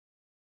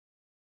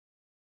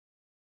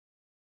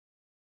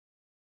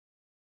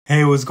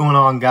Hey, what's going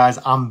on, guys?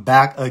 I'm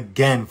back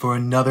again for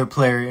another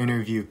player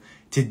interview.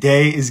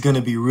 Today is going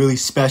to be really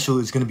special.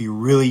 It's going to be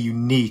really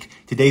unique.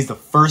 Today's the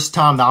first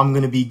time that I'm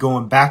going to be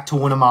going back to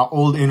one of my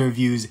old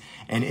interviews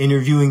and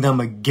interviewing them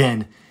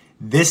again.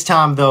 This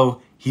time,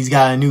 though, he's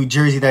got a new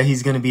jersey that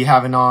he's going to be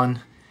having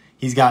on.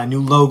 He's got a new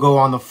logo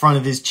on the front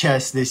of his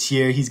chest this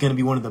year. He's going to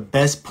be one of the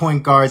best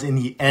point guards in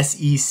the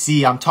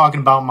SEC. I'm talking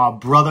about my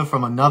brother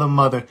from another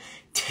mother,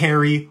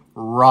 Terry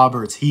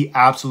Roberts. He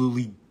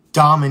absolutely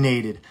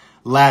dominated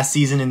last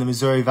season in the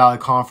Missouri Valley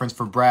Conference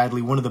for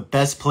Bradley. One of the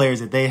best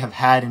players that they have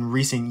had in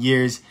recent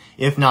years,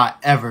 if not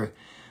ever,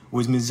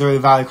 was Missouri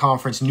Valley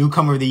Conference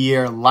Newcomer of the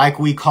Year, like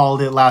we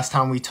called it last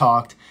time we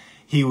talked.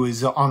 He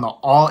was on the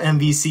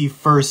All-MVC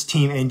first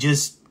team and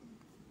just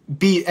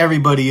beat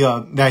everybody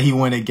up that he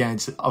went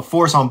against. A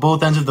force on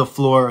both ends of the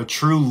floor, a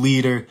true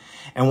leader,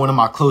 and one of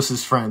my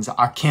closest friends.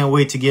 I can't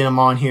wait to get him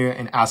on here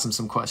and ask him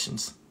some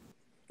questions.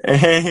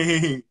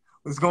 Hey,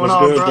 what's going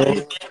on,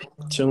 Good,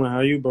 bro? Chilling. How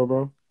you,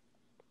 bro?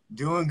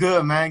 Doing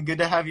good, man. Good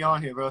to have you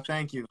on here, bro.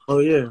 Thank you. Oh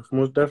yeah,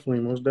 most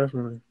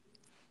definitely.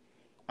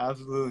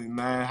 Absolutely,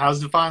 man. How's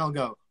the final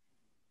go?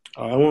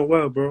 I went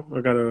well, bro.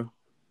 I got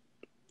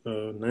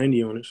a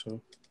 90 on it,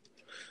 so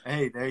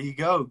Hey, there you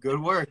go.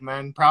 Good work,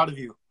 man. Proud of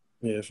you.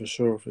 yeah, for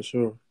sure.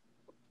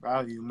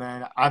 Proud of you,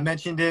 man. I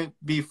mentioned it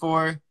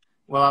before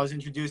while I was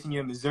introducing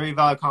you. Missouri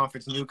Valley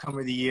Conference Newcomer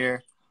of the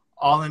Year,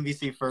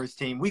 All-MVC first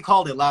team. We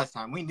called it last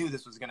time. We knew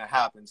this was going to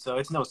happen, so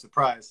it's no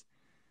surprise.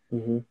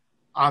 Mm-hmm.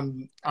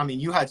 I mean,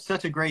 you had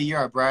such a great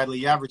year at Bradley.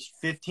 You averaged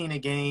 15 a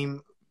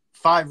game,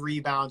 5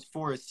 rebounds,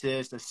 4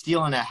 assists, a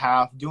steal and a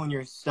half, doing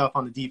your stuff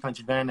on the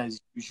defensive end as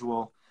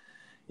usual.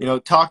 You know,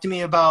 talk to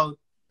me about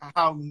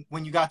how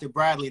when you got to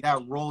Bradley,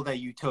 that role that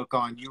you took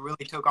on. You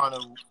really took on a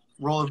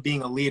role of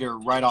being a leader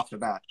right off the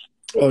bat.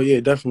 Oh yeah,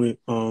 definitely.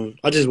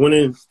 I just went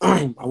in.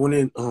 I went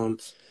in.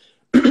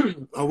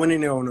 I went in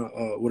there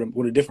on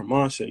with a different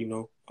mindset.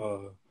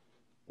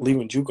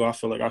 Leaving JUCO, I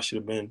feel like I should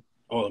have been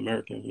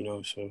All-American.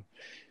 So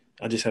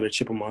I just had a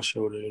chip on my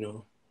shoulder.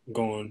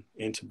 Going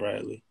into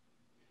Bradley.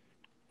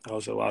 That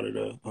was a lot of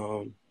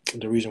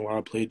the reason why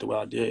I played the way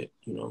I did.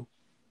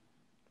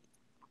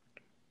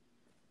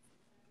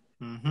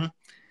 Mm-hmm.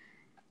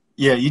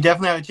 Yeah, you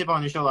definitely had a chip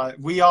on your shoulder.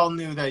 We all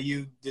knew that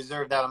you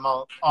deserved that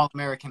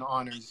All-American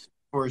honors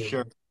for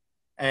sure.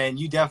 And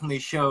you definitely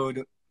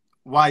showed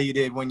why you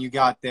did when you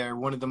got there.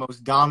 One of the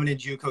most dominant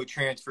JUCO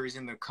transfers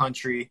in the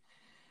country.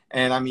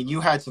 And, I mean,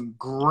 you had some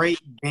great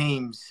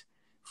games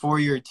for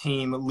your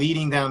team,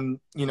 leading them,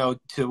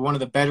 to one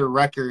of the better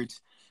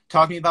records.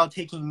 Talking about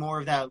taking more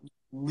of that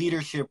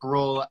leadership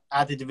role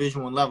at the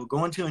Division I level.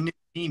 Going to a new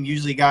team,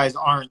 usually guys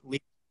aren't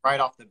leading right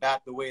off the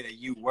bat the way that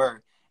you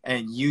were.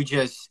 And you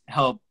just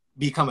helped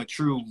become a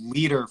true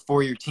leader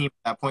for your team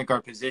at that point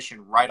guard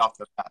position right off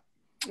the bat.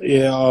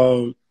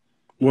 Yeah,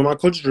 when my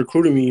coaches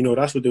recruited me,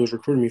 that's what they was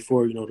recruiting me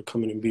for, to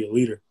come in and be a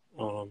leader.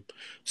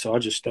 So I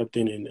just stepped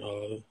in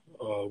and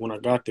when I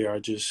got there, I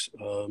just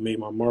made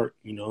my mark,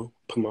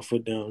 put my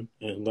foot down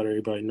and let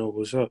everybody know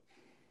what's up.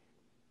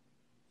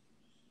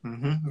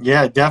 Mm-hmm.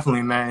 Yeah,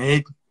 definitely,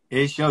 man.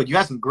 It showed. You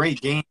had some great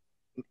games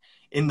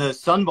in the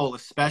Sun Bowl,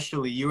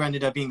 especially. You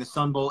ended up being the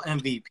Sun Bowl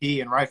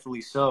MVP, and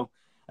rightfully so.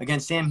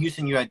 Against Sam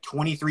Houston, you had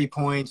 23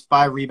 points,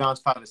 5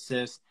 rebounds, 5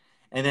 assists.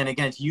 And then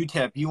against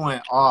UTEP, you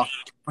went off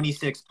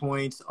 26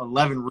 points,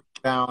 11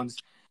 rebounds.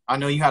 I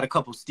know you had a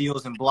couple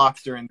steals and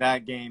blocks during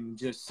that game.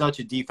 Just such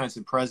a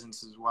defensive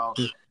presence as well.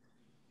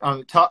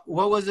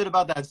 What was it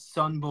about that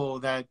Sun Bowl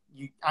that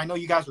I know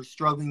you guys were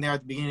struggling there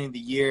at the beginning of the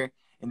year,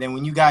 and then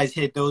when you guys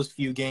hit those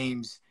few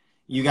games,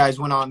 you guys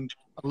went on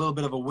a little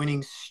bit of a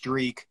winning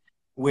streak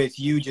with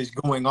you just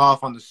going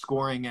off on the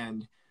scoring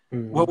end.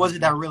 Mm-hmm. What was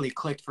it that really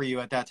clicked for you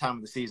at that time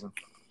of the season?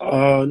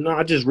 No,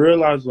 I just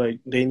realized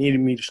they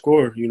needed me to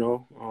score.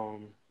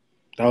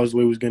 That was the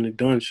way it was getting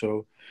done.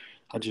 So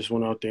I just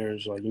went out there and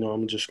was like, I'm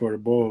gonna just score the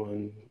ball,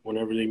 and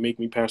whenever they make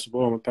me pass the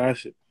ball, I'm gonna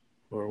pass it.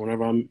 Or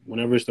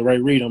whenever it's the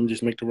right read, I'm gonna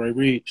just make the right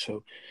read.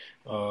 So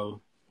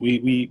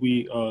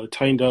we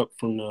tightened up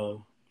from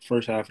the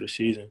first half of the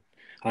season,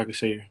 I could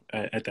say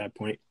at that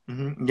point.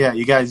 Mm-hmm. Yeah,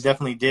 you guys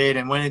definitely did,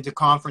 and went into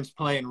conference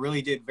play and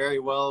really did very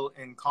well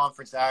in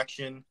conference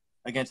action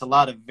against a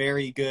lot of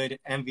very good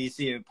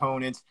MVC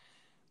opponents,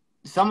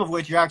 some of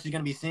which you're actually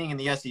going to be seeing in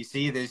the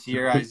SEC this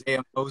year.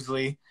 Isaiah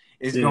Mosley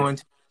is going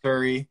to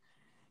Missouri.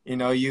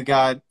 You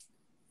got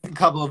a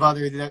couple of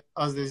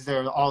others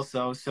there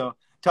also. So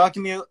talk to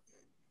me.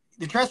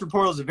 The transfer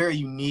portal is a very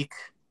unique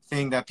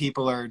thing that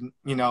people are,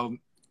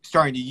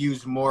 starting to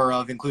use more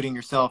of, including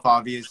yourself,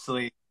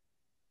 obviously.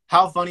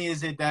 How funny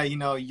is it that,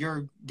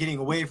 you're getting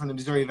away from the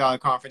Missouri Valley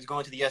Conference,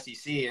 going to the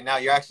SEC, and now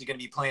you're actually going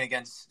to be playing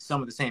against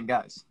some of the same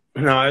guys?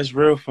 No, it's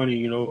real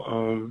funny,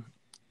 when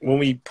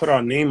we put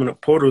our name in the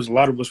portals, a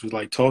lot of us was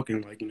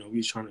talking, we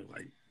was trying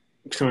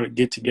to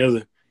get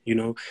together,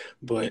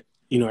 but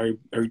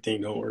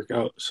everything don't work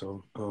out.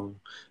 So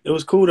it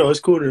was cool though. It's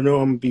cool to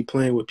know I'm gonna be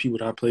playing with people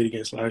that I played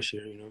against last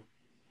year.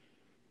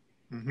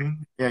 Mm-hmm.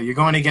 Yeah, you're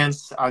going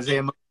against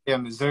Isaiah Mosley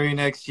at Missouri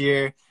next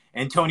year.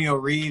 Antonio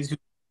Reeves, who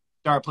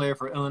star player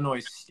for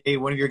Illinois State,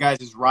 one of your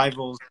guys'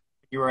 rivals.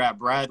 You were at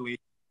Bradley.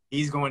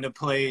 He's going to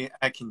play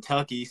at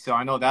Kentucky, so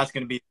I know that's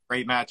going to be a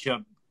great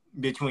matchup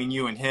between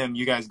you and him.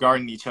 You guys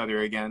guarding each other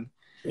again.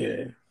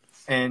 Yeah.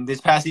 And this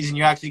past season,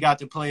 you actually got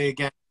to play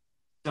against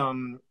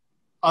some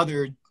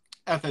other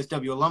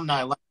FSW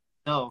alumni like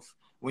myself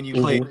when you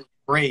played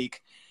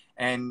break.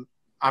 And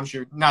I'm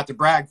sure, not to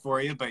brag for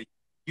you, but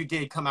you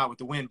did come out with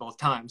the win both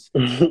times.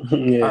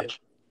 Yeah.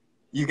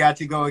 You got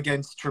to go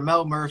against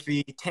Tremel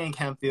Murphy, Tank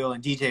Hemphill,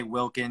 and DJ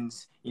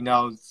Wilkins. You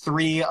know,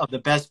 three of the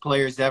best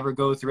players to ever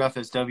go through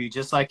FSW,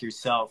 just like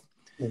yourself.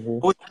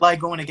 What was it like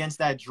going against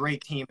that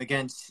Drake team,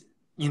 against,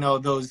 you know,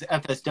 those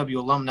FSW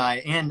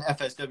alumni and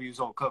FSW's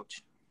old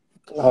coach?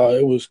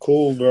 It was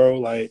cool, bro.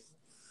 Like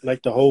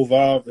the whole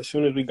vibe. As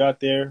soon as we got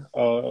there,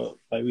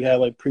 like we had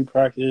like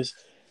pre-practice.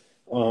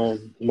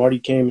 Marty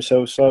came and said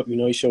what's up. You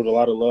know, he showed a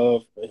lot of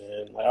love,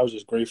 and like I was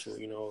just grateful.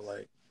 You know,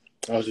 like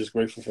I was just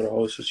grateful for the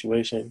whole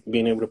situation,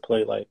 being able to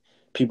play like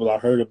people I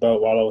heard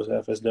about while I was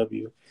at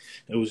FSW.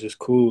 It was just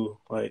cool.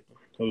 Like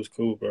it was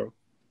cool, bro.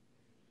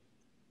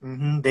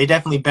 They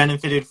definitely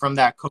benefited from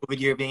that COVID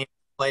year, being able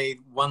to play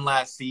one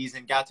last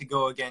season, got to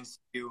go against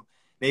you.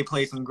 They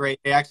played some great.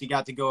 They actually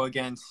got to go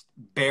against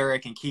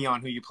Barrick and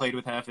Keon, who you played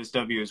with at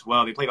FSW as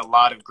well. They played a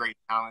lot of great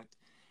talent.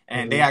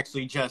 And they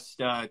actually just,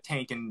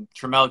 Tank and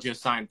Tremel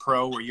just signed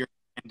pro, where you're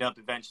going to end up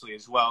eventually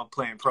as well,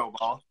 playing pro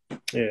ball.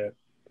 Yeah.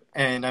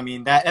 And, I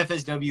mean, that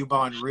FSW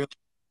bond really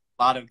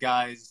a lot of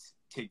guys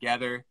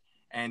together,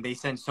 and they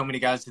sent so many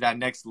guys to that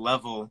next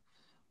level.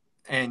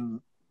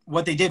 And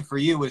what they did for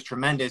you was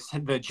tremendous.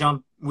 The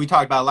jump we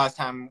talked about last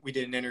time we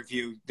did an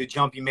interview, the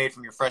jump you made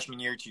from your freshman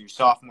year to your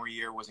sophomore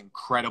year was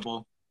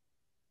incredible.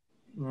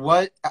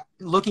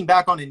 Looking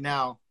back on it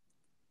now,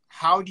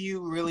 how would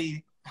you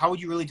really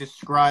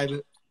describe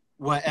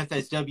what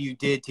FSW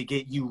did to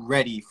get you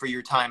ready for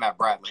your time at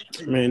Bradley?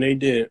 Man, they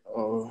did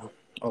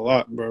a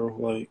lot, bro.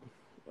 Like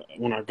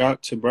when I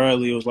got to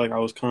Bradley, it was like I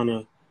was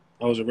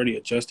already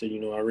adjusted. You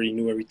know, I already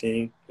knew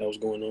everything that was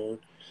going on.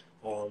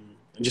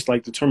 And just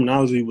like the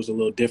terminology was a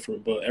little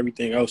different, but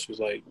everything else was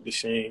like the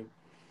same.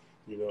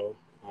 You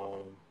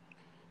know,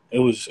 it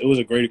was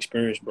a great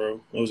experience,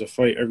 bro. It was a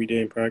fight every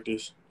day in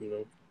practice. You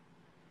know.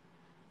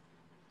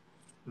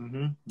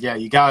 Yeah,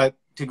 you got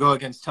to go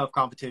against tough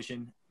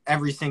competition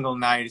every single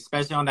night,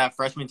 especially on that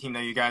freshman team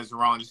that you guys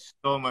were on.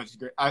 So much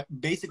great.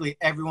 Basically,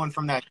 everyone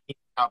from that team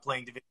now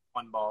playing Division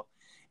I ball,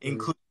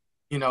 including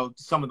you know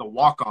some of the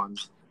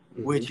walk-ons,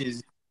 which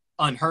is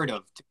unheard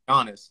of, to be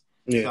honest.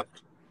 Yeah. So,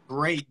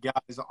 great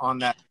guys on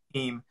that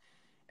team,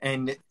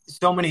 and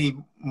so many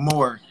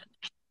more.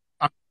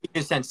 We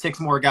just sent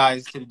 6 more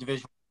guys to the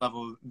Division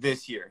level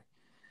this year.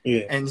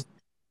 Yeah. And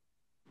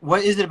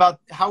what is it about?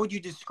 How would you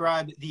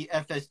describe the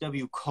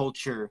FSW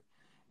culture?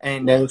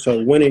 And bro, it's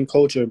a winning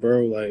culture,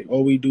 bro. Like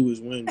all we do is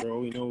win, bro.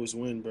 All we know is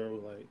win, bro.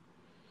 Like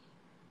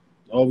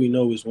all we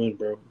know is win,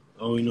 bro.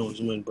 All we know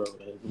is win, bro.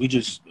 And we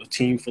just a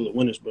team full of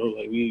winners, bro.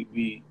 Like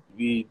we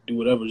do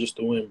whatever just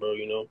to win, bro.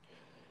 You know,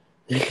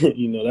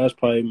 you know that's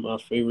probably my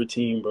favorite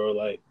team, bro.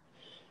 Like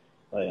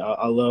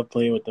I love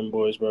playing with them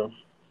boys, bro.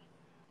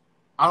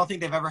 I don't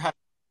think they've ever had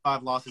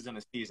 5 losses in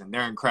a season.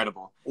 They're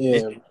incredible.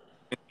 Yeah.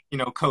 You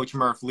know, Coach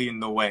Murph leading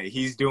the way.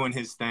 He's doing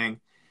his thing.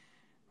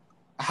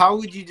 How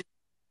would you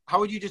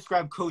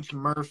describe Coach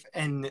Murph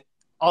and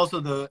also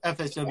the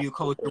FSW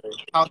culture?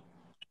 How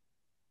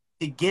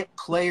to get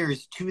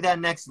players to that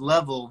next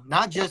level,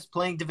 not just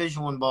playing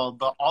Division I ball,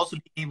 but also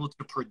being able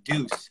to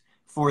produce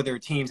for their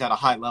teams at a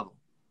high level?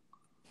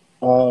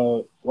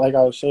 Like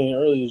I was saying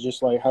earlier,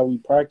 just like how we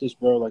practice,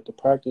 bro. Like the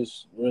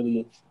practice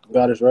really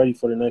got us ready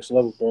for the next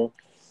level, bro.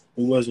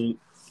 We wasn't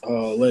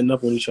letting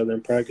up on each other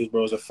in practice,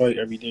 bro. It was a fight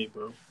every day,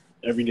 bro.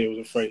 Every day was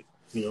a fight,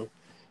 you know.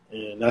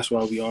 And that's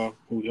why we are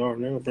who we are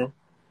now, bro.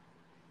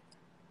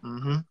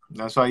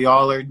 That's why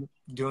y'all are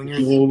doing your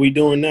thing. What we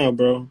doing now,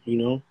 bro, you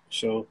know.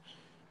 So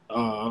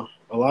a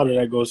lot of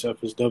that goes to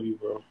FSW,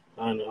 bro.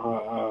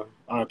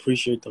 I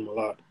appreciate them a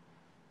lot,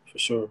 for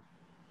sure.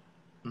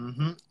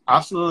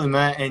 Absolutely,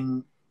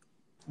 man.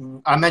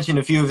 And I mentioned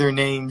a few of their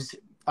names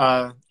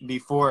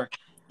before.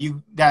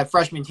 That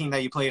freshman team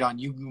that you played on,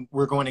 you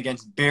were going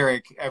against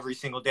Barrick every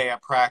single day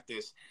at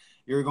practice.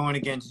 You were going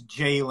against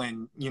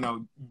Jalen, you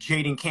know,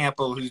 Jaden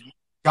Campbell, who's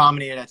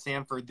dominated at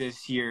Sanford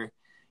this year,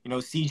 you know,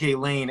 CJ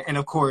Lane, and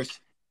of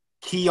course,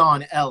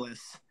 Keon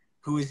Ellis,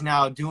 who is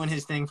now doing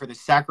his thing for the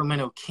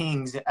Sacramento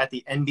Kings at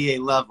the NBA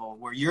level,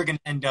 where you're going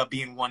to end up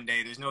being one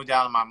day. There's no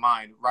doubt in my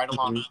mind, right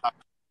along.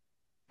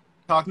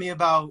 Talk to me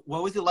about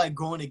what was it like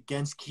going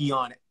against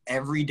Keon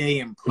every day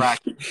in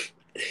practice?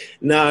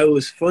 Nah, it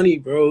was funny,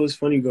 bro. It was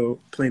funny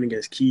playing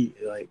against Key.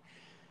 Like,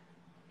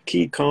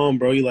 Key calm,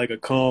 bro. He like a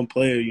calm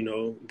player, you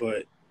know.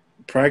 But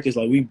practice,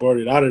 like, we brought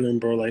it out of them,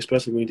 bro. Like,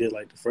 especially when we did,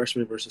 like, the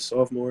freshmen versus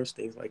sophomores,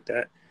 things like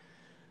that.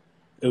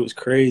 It was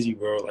crazy,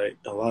 bro. Like,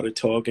 a lot of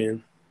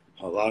talking,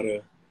 a lot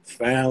of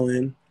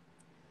fouling,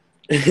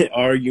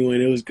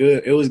 arguing. It was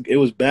good. It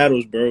was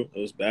battles, bro. It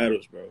was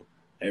battles, bro.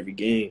 Every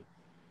game.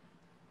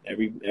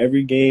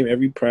 Every game,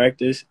 every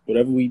practice,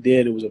 whatever we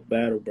did, it was a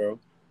battle, bro.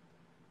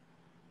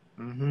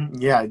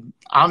 Yeah,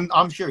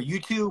 I'm sure you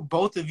two,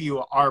 both of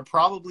you, are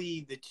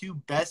probably the two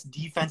best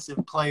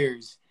defensive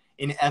players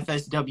in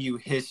FSW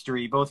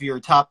history. Both of you are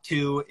top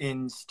two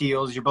in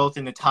steals. You're both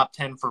in the top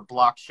 10 for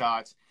block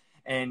shots.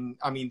 And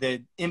I mean,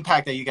 the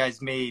impact that you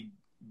guys made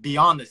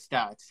beyond the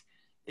stats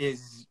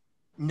is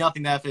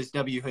nothing that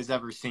FSW has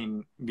ever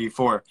seen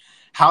before.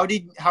 How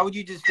would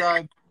you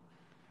describe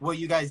what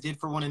you guys did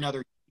for one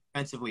another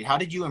defensively? How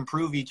did you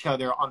improve each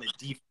other on the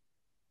defense?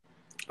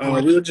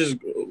 We would just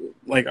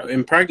like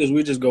in practice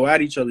we just go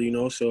at each other, you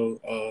know.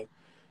 So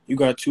you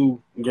got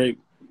two great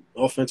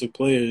offensive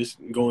players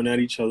going at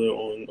each other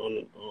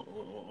on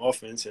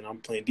offense, and I'm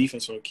playing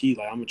defense on key.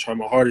 Like I'm gonna try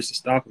my hardest to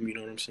stop them. You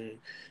know what I'm saying?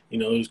 You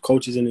know, there's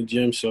coaches in the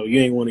gym, so you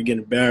ain't want to get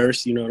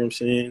embarrassed. You know what I'm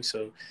saying?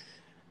 So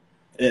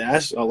yeah,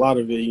 that's a lot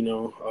of it. You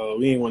know,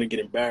 we ain't want to get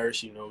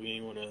embarrassed. You know, we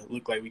ain't want to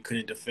look like we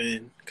couldn't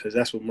defend because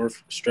that's what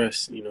Murph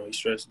stressed. You know, he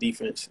stressed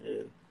defense,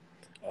 and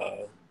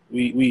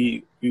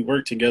we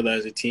worked together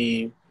as a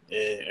team,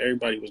 and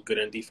everybody was good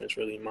on defense.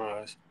 Really, in my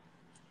eyes.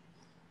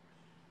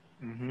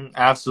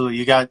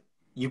 Absolutely.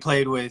 You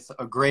played with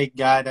a great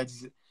guy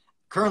that's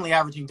currently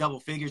averaging double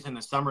figures in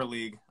the summer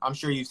league. I'm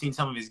sure you've seen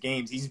some of his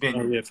games.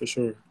 Oh yeah, for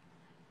sure.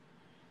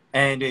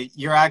 And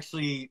you're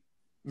actually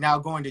now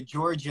going to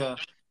Georgia,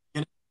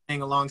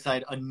 playing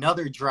alongside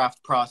another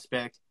draft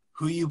prospect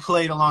who you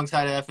played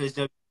alongside at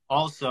FSW.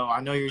 Also,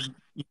 I know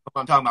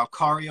I'm talking about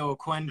Kario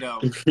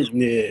Oquendo.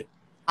 Yeah.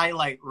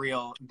 Highlight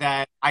reel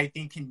that I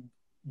think can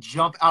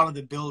jump out of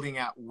the building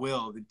at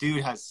will. The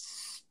dude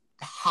has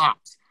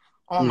hops.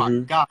 Oh my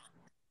God.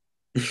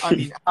 I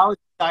mean, how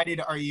excited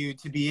are you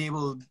to be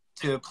able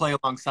to play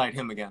alongside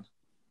him again?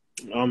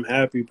 I'm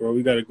happy, bro.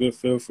 We got a good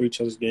feel for each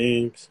other's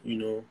games. You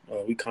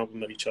know, we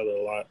complement each other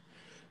a lot.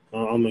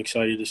 I'm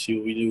excited to see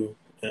what we do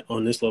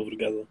on this level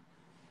together.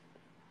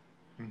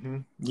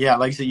 Yeah,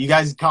 like I said, you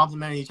guys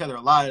complimented each other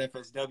a lot at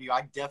FSW.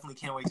 I definitely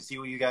can't wait to see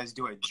what you guys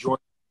do at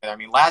Georgia. I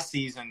mean, last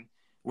season,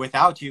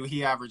 without you,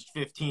 he averaged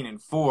 15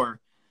 and 4.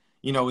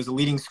 You know, was a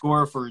leading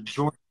scorer for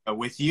Georgia.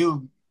 With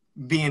you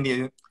being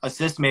the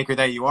assist maker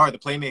that you are, the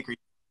playmaker,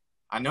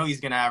 I know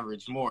he's going to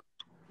average more.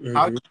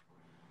 How do you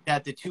think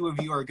that the two of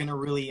you are going to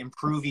really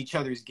improve each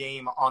other's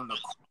game on the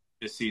court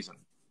this season?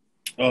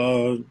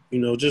 You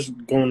know, just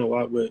going a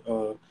lot with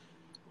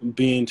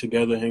being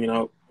together, hanging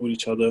out with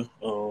each other,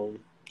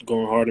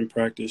 going hard in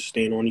practice,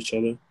 staying on each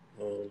other,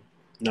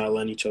 not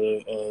letting each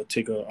other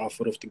take our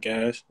foot off the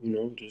gas. You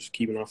know, just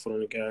keeping our foot on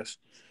the gas,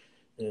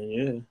 and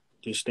yeah,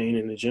 just staying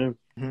in the gym.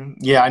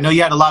 Yeah, I know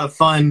you had a lot of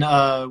fun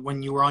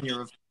when you were on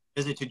your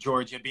visit to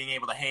Georgia, being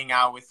able to hang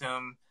out with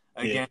him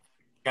again. Yeah.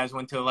 You guys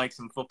went to like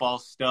some football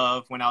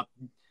stuff, went out,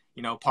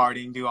 you know,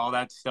 partying, do all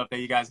that stuff that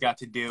you guys got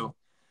to do.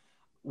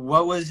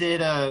 What was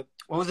it?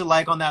 What was it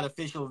like on that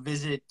official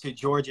visit to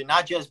Georgia?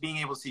 Not just being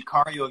able to see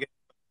Kario again,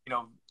 you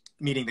know,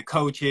 meeting the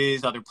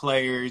coaches, other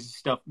players,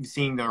 stuff,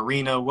 seeing the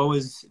arena. What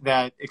was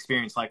that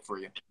experience like for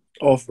you?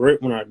 Off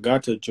rip, when I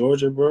got to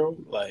Georgia, bro,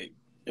 like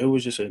it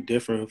was just a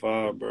different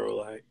vibe, bro.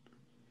 Like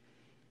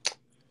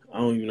I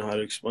don't even know how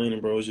to explain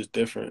it, bro. It was just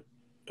different.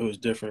 It was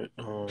different.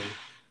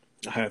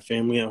 I had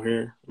family out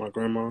here, my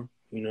grandma,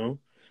 you know,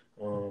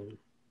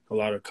 a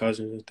lot of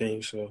cousins and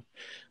things. So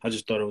I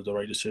just thought it was the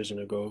right decision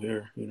to go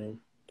here, you know,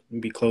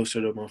 and be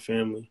closer to my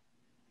family.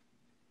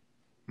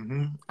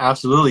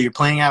 Absolutely. You're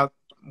playing out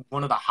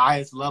one of the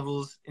highest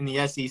levels in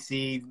the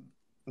SEC,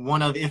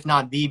 one of, if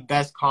not the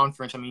best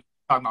conference. I mean,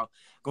 you're talking about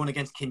going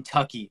against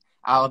Kentucky,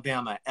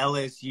 Alabama,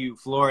 LSU,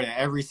 Florida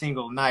every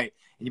single night.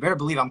 And you better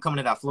believe I'm coming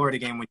to that Florida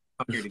game when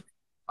you come here.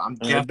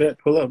 I bet.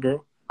 Pull up,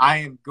 bro. I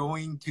am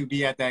going to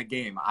be at that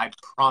game. I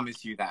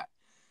promise you that.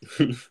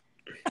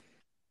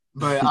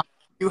 But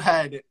you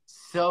had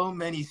so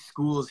many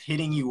schools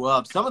hitting you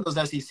up. Some of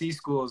those SEC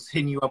schools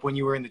hitting you up when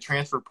you were in the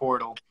transfer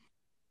portal.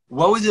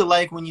 What was it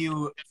like when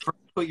you first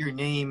put your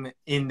name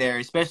in there,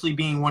 especially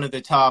being one of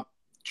the top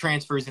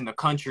transfers in the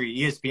country?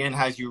 ESPN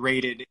has you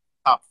rated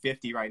top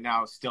 50 right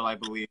now still, I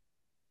believe.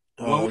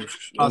 It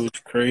was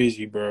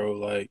crazy, bro.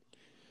 Like,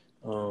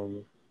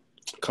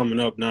 coming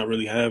up, not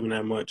really having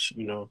that much,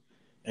 you know,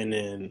 and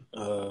then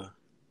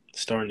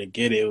starting to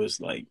get it, it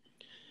was like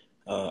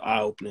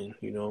eye-opening,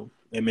 you know.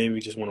 It made me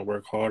just want to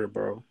work harder,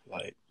 bro.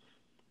 Like,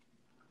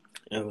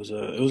 it was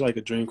like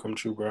a dream come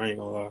true, bro. I ain't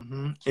gonna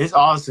lie. It's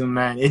awesome,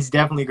 man. It's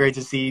definitely great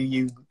to see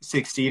you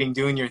succeeding,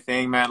 doing your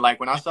thing, man. Like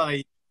when I saw that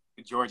you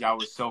went to Georgia, I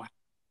was so happy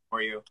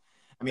for you.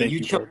 I mean, Thank you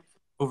you, chose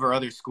over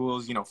other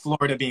schools, you know,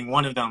 Florida being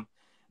one of them,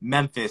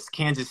 Memphis,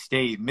 Kansas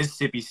State,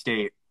 Mississippi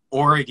State,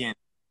 Oregon.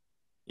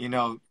 You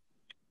know,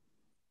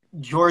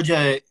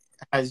 Georgia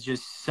has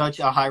just such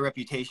a high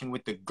reputation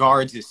with the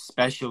guards,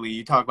 especially.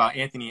 You talk about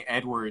Anthony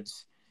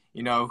Edwards,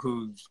 you know,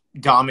 who's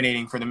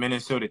dominating for the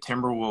Minnesota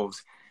Timberwolves.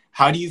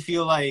 How do you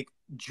feel like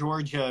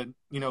Georgia,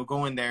 you know,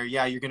 going there?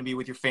 Yeah, you're going to be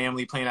with your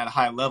family playing at a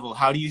high level.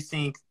 How do you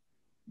think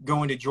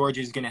going to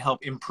Georgia is going to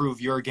help improve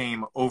your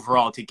game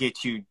overall to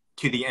get you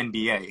to the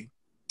NBA?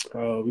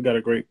 We got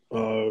a great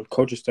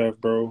coaching staff,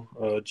 bro.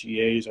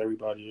 GAs,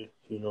 everybody,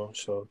 you know.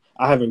 So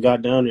I haven't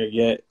got down there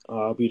yet.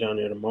 I'll be down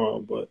there tomorrow,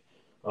 but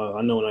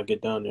I know when I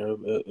get down there,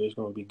 it's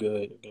gonna be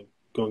good.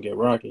 Gonna get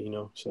rocky,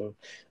 So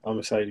I'm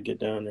excited to get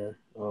down there.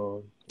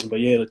 But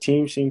yeah, the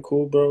team seemed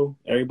cool, bro.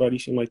 Everybody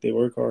seemed like they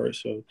work hard.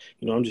 So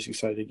I'm just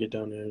excited to get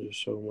down there and just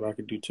show them what I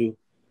could do too.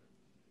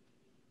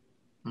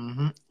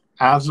 Hmm.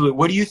 Absolutely.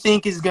 What do you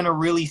think is going to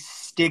really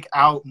stick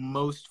out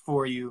most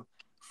for you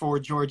for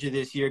Georgia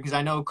this year? Because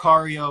I know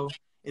Cario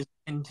is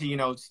going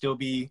to, still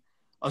be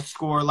a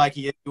scorer like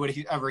he is,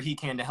 whatever he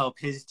can to help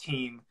his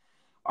team.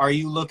 Are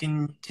you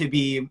looking to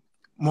be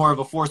more of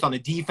a force on the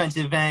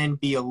defensive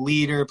end, be a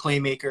leader,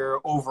 playmaker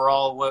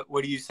overall?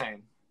 What are you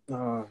saying?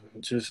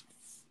 Just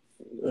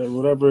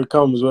whatever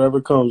comes,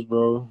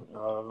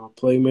 bro.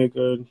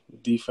 Playmaker,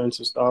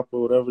 defensive stopper,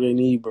 whatever they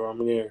need, bro.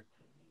 I'm there.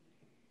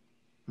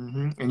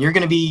 And you're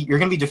gonna be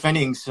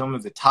defending some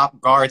of the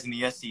top guards in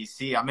the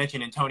SEC. I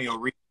mentioned Antonio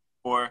Reed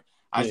or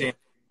Yeah. Isaiah,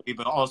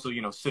 but also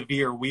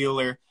Severe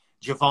Wheeler,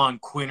 Javon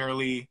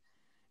Quinterly.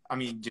 I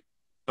mean, just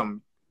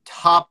some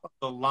top of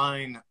the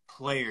line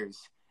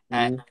players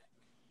at Hmm.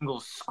 single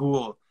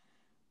school.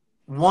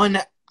 One,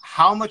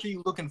 how much are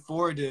you looking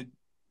forward to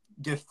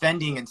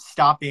defending and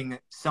stopping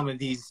some of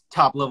these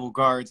top level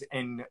guards?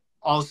 And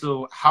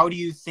also, how do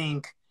you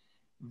think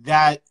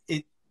that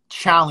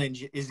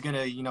challenge is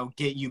gonna,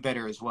 get you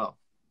better as well?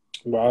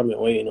 Bro, I've been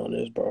waiting on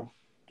this, bro.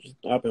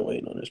 I've been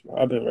waiting on this, bro.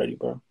 I've been ready,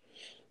 bro.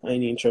 I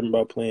ain't even tripping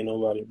about playing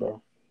nobody,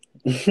 bro.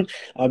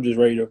 I'm just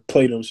ready to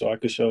play them so I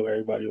could show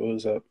everybody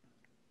what's up.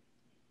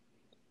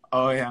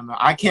 Oh yeah, man.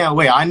 I can't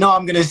wait. I know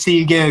I'm gonna see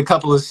you get a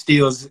couple of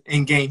steals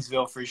in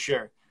Gainesville for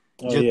sure.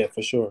 Oh Just yeah,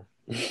 for sure.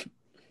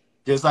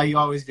 just like you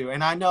always do.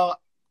 And I know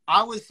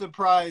I was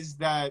surprised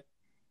that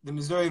the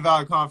Missouri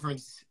Valley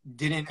Conference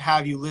didn't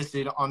have you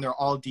listed on their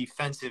all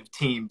defensive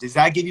team. Does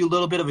that give you a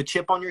little bit of a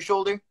chip on your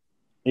shoulder?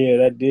 Yeah,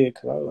 that did.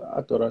 Cause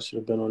I thought I should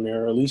have been on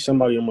there, or at least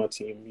somebody on my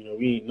team.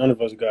 We none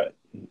of us got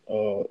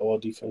all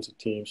defensive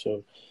teams,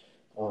 so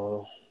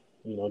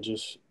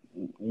just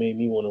made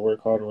me want to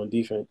work harder on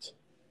defense.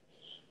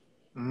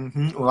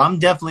 Well,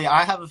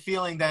 I have a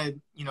feeling that,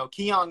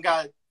 Keon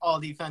got all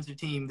defensive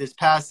team this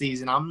past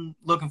season. I'm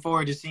looking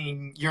forward to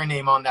seeing your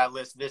name on that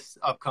list this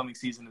upcoming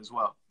season as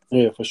well.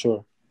 Yeah, for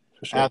sure,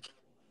 for sure.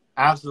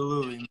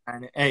 Absolutely,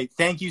 man. Hey,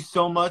 thank you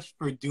so much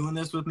for doing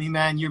this with me,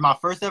 man. You're my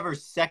first ever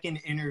second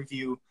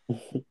interview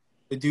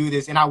to do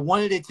this, and I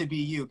wanted it to be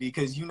you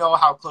because you know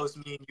how close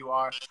me and you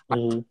are.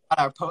 Hmm.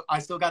 I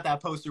still got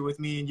that poster with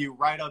me and you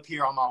right up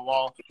here on my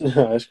wall.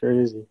 That's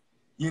crazy.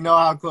 You know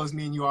how close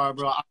me and you are,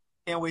 bro. I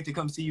can't wait to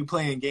come see you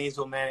play in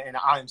Gainesville, man, and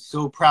I am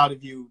so proud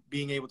of you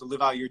being able to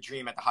live out your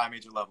dream at the high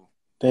major level.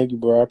 Thank you,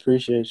 bro. I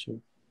appreciate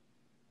you.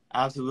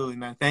 Absolutely,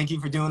 man. Thank you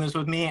for doing this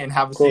with me, and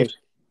have a Of safe, course.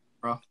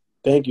 bro.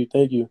 Thank you.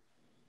 Thank you.